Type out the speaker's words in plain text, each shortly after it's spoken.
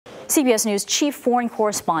CBS News chief foreign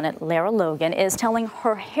correspondent Lara Logan is telling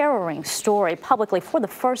her harrowing story publicly for the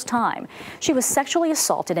first time. She was sexually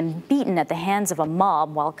assaulted and beaten at the hands of a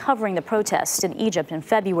mob while covering the protests in Egypt in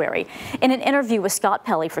February. In an interview with Scott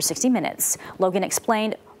Pelley for 60 Minutes, Logan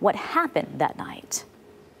explained what happened that night.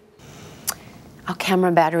 Our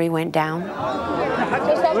camera battery went down,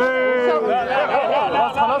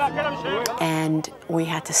 and we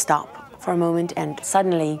had to stop for a moment, and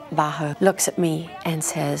suddenly Baha looks at me and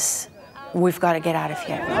says, "We've got to get out of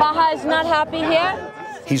here." Baha is not happy here?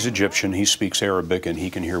 He's Egyptian, he speaks Arabic, and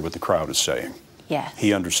he can hear what the crowd is saying. Yes.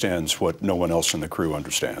 He understands what no one else in the crew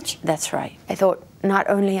understands. That's right. I thought, not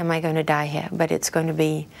only am I going to die here, but it's going to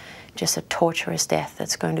be just a torturous death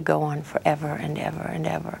that's going to go on forever and ever and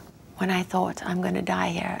ever. When I thought, I'm going to die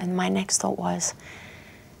here, and my next thought was,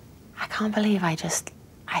 I can't believe I just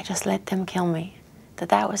let them kill me.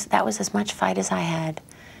 That was as much fight as I had,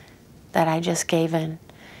 that I just gave in,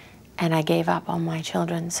 and I gave up on my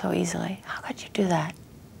children so easily. How could you do that?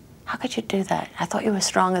 How could you do that? I thought you were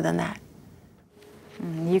stronger than that.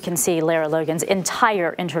 You can see Lara Logan's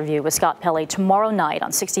entire interview with Scott Pelley tomorrow night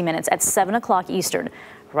on 60 Minutes at 7 o'clock Eastern,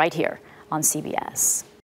 right here on CBS.